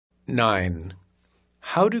9.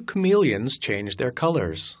 How do chameleons change their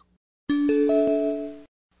colors?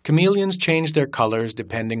 Chameleons change their colors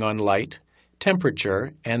depending on light,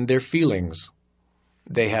 temperature, and their feelings.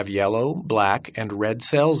 They have yellow, black, and red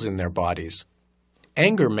cells in their bodies.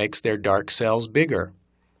 Anger makes their dark cells bigger.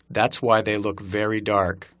 That's why they look very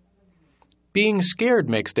dark. Being scared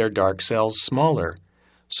makes their dark cells smaller,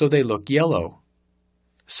 so they look yellow.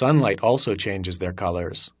 Sunlight also changes their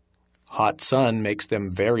colors. Hot sun makes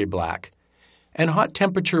them very black, and hot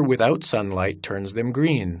temperature without sunlight turns them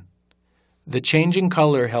green. The changing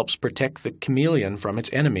color helps protect the chameleon from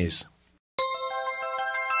its enemies.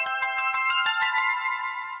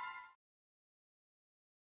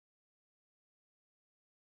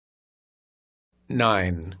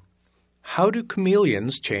 Nine. How do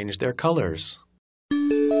chameleons change their colors?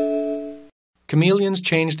 Chameleons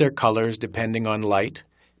change their colors depending on light,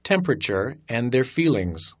 temperature, and their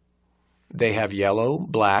feelings. They have yellow,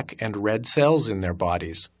 black, and red cells in their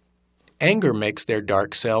bodies. Anger makes their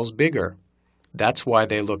dark cells bigger. That's why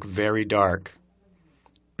they look very dark.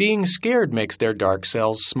 Being scared makes their dark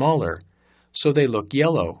cells smaller, so they look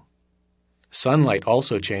yellow. Sunlight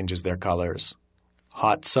also changes their colors.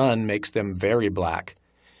 Hot sun makes them very black,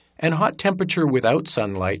 and hot temperature without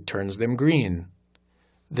sunlight turns them green.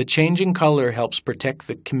 The changing color helps protect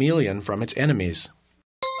the chameleon from its enemies.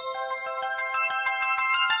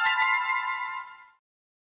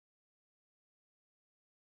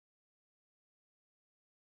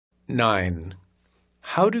 Nine.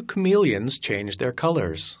 How do chameleons change their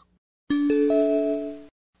colors?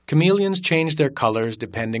 Chameleons change their colors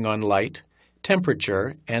depending on light,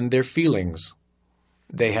 temperature, and their feelings.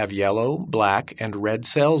 They have yellow, black, and red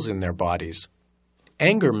cells in their bodies.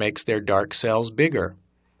 Anger makes their dark cells bigger.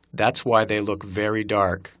 That's why they look very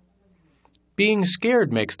dark. Being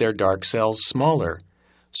scared makes their dark cells smaller,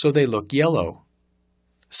 so they look yellow.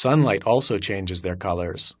 Sunlight also changes their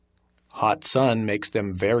colors. Hot sun makes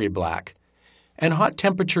them very black, and hot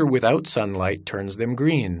temperature without sunlight turns them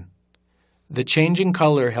green. The changing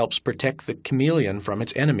color helps protect the chameleon from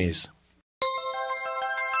its enemies.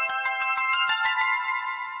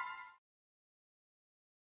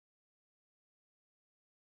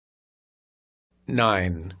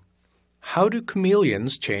 Nine. How do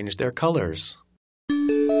chameleons change their colors?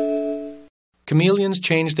 Chameleons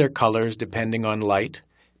change their colors depending on light,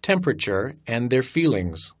 temperature, and their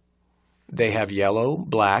feelings. They have yellow,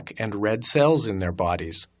 black, and red cells in their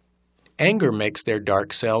bodies. Anger makes their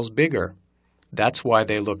dark cells bigger. That's why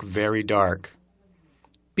they look very dark.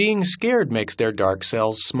 Being scared makes their dark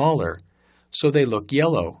cells smaller, so they look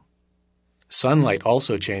yellow. Sunlight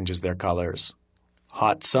also changes their colors.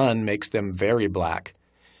 Hot sun makes them very black,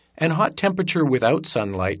 and hot temperature without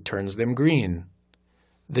sunlight turns them green.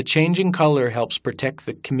 The changing color helps protect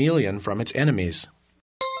the chameleon from its enemies.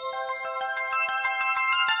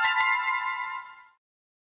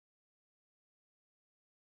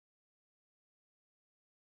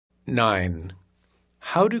 Nine.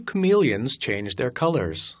 How do chameleons change their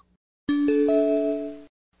colors?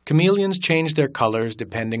 Chameleons change their colors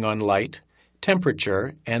depending on light,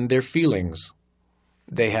 temperature, and their feelings.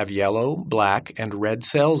 They have yellow, black, and red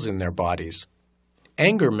cells in their bodies.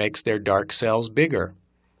 Anger makes their dark cells bigger.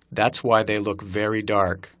 That's why they look very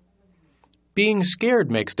dark. Being scared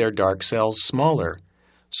makes their dark cells smaller,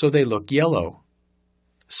 so they look yellow.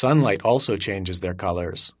 Sunlight also changes their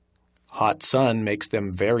colors. Hot sun makes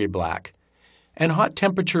them very black, and hot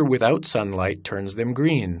temperature without sunlight turns them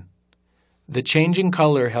green. The changing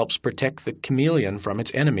color helps protect the chameleon from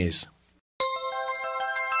its enemies.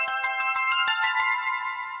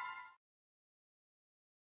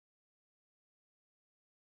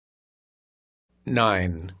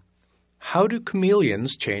 Nine. How do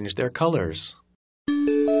chameleons change their colors?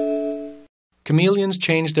 Chameleons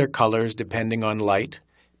change their colors depending on light,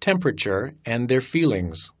 temperature, and their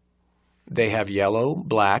feelings. They have yellow,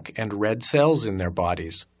 black, and red cells in their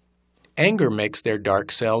bodies. Anger makes their dark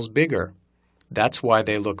cells bigger. That's why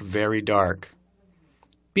they look very dark.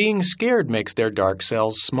 Being scared makes their dark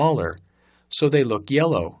cells smaller, so they look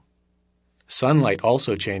yellow. Sunlight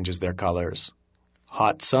also changes their colors.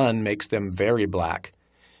 Hot sun makes them very black,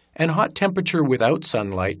 and hot temperature without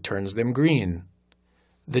sunlight turns them green.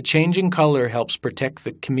 The changing color helps protect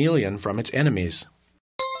the chameleon from its enemies.